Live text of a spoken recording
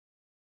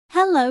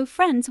Hello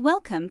friends,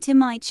 welcome to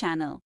my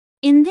channel.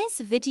 In this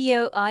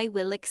video I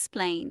will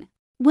explain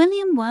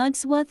William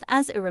Wordsworth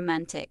as a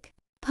romantic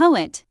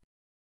poet.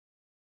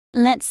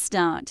 Let's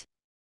start.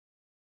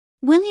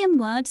 William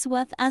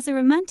Wordsworth as a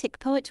romantic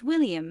poet.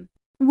 William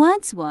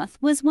Wordsworth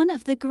was one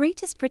of the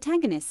greatest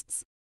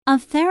protagonists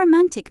of the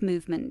romantic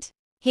movement.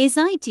 His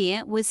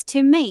idea was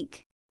to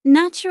make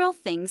natural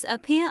things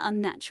appear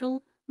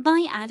unnatural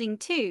by adding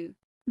to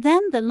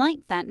them the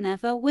light that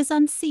never was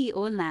on sea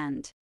or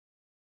land.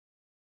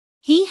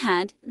 He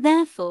had,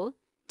 therefore,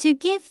 to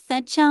give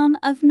the charm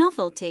of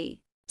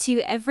novelty to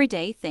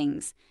everyday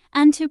things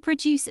and to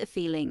produce a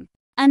feeling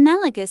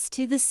analogous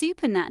to the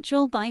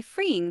supernatural by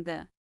freeing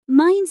the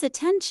mind's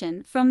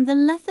attention from the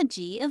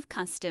lethargy of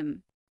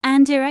custom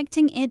and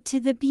directing it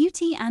to the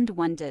beauty and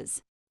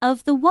wonders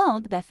of the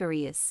world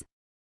before.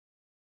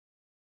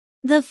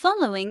 The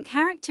following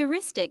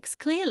characteristics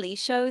clearly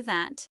show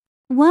that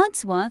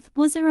Wordsworth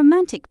was a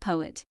romantic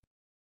poet.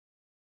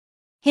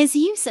 His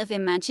use of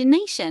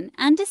imagination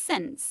and a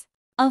sense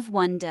of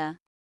wonder.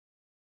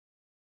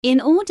 In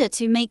order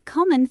to make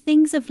common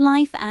things of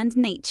life and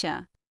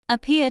nature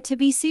appear to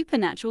be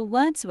supernatural,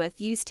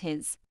 Wordsworth used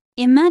his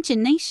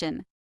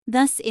imagination.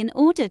 Thus, in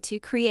order to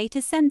create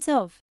a sense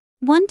of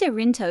wonder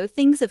into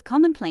things of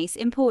commonplace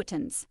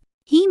importance,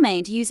 he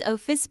made use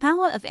of his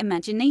power of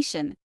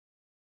imagination.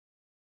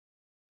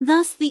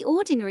 Thus, the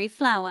ordinary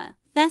flower,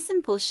 the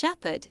simple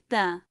shepherd,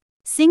 the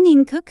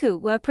singing cuckoo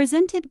were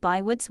presented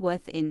by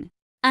Wordsworth in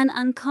an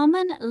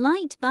uncommon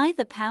light by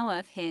the power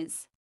of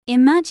his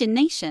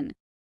imagination.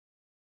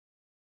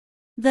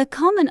 The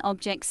common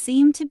objects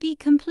seem to be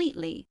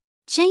completely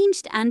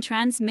changed and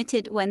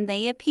transmitted when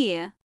they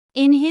appear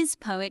in his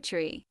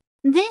poetry.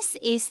 This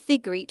is the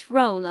great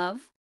role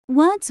of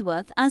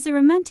Wordsworth as a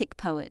romantic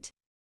poet.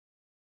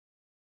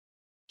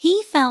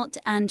 He felt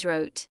and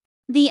wrote,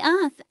 "The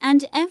earth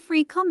and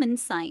every common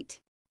sight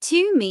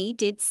to me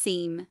did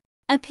seem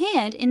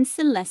appeared in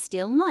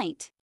celestial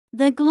light,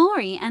 the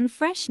glory and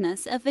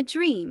freshness of a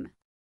dream."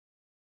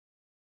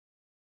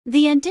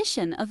 The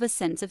addition of a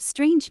sense of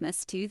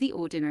strangeness to the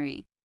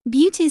ordinary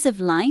beauties of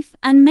life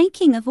and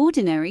making of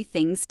ordinary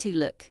things to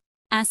look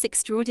as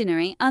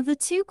extraordinary are the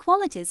two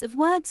qualities of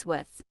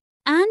Wordsworth,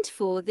 and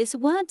for this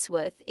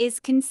Wordsworth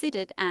is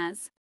considered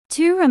as a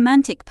true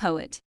romantic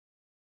poet.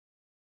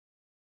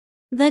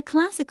 The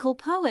classical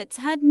poets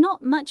had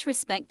not much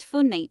respect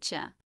for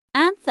nature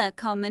and the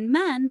common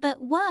man,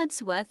 but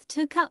Wordsworth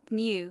took up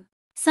new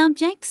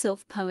subjects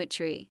of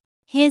poetry.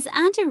 His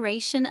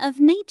adoration of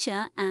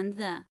nature and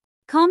the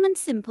common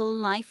simple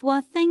life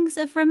were things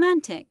of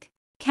romantic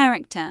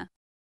character.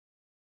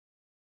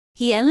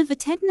 He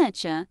elevated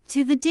nature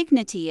to the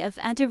dignity of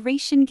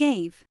adoration,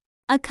 gave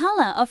a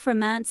color of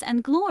romance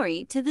and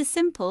glory to the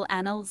simple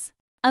annals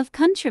of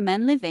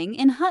countrymen living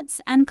in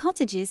huts and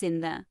cottages in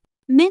the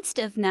midst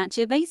of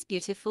nature-based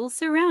beautiful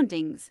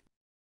surroundings.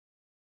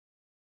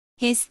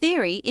 His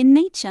theory in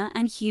nature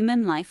and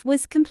human life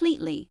was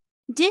completely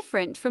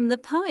different from the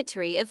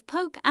poetry of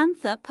Pope and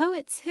the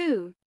poets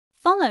who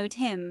followed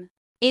him.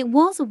 It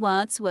was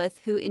Wordsworth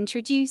who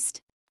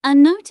introduced a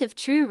note of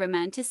true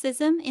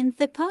romanticism in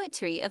the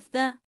poetry of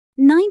the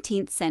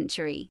 19th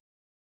century.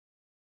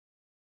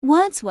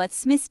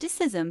 Wordsworth's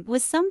mysticism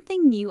was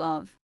something new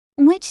of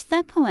which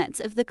the poets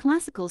of the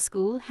classical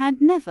school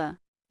had never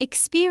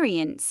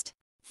experienced.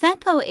 The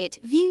poet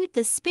viewed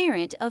the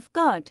Spirit of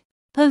God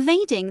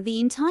pervading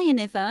the entire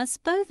universe,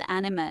 both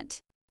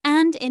animate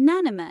and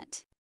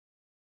inanimate.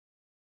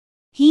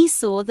 He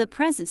saw the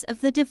presence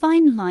of the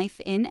divine life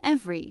in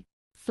every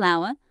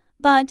flower,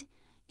 bud,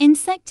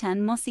 insect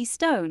and mossy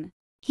stone.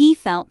 He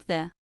felt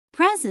the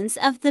presence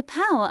of the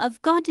power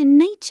of God in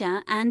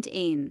nature and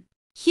in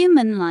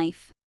human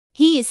life.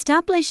 He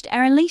established a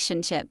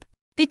relationship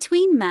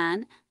between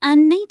man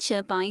and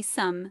nature by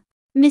some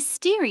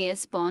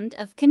mysterious bond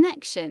of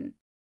connection.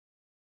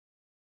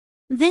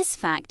 This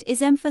fact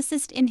is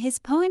emphasized in his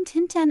poem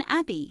Tintern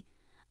Abbey.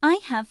 "I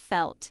have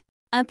felt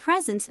a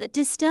presence that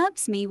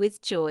disturbs me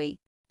with joy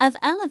of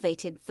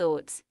elevated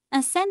thoughts,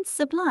 a sense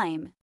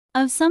sublime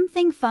of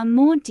something far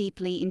more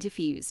deeply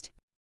infused."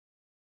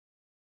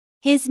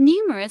 His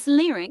numerous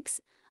lyrics,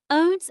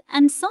 odes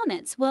and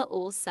sonnets were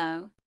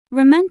also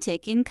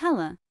romantic in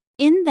color.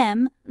 In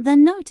them, the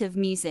note of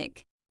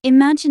music,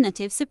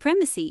 imaginative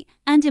supremacy,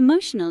 and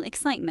emotional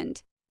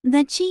excitement,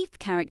 the chief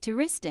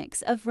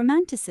characteristics of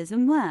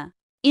romanticism, were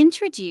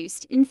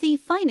introduced in the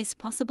finest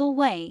possible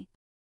way.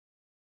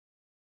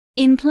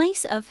 In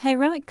place of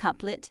heroic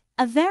couplet,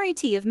 a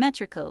variety of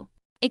metrical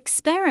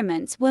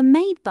experiments were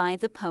made by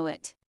the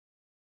poet.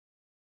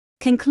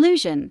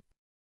 Conclusion.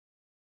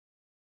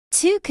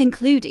 To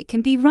conclude, it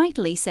can be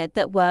rightly said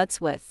that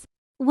Wordsworth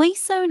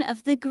was one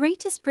of the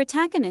greatest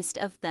protagonists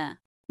of the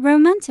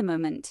Romantic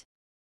moment.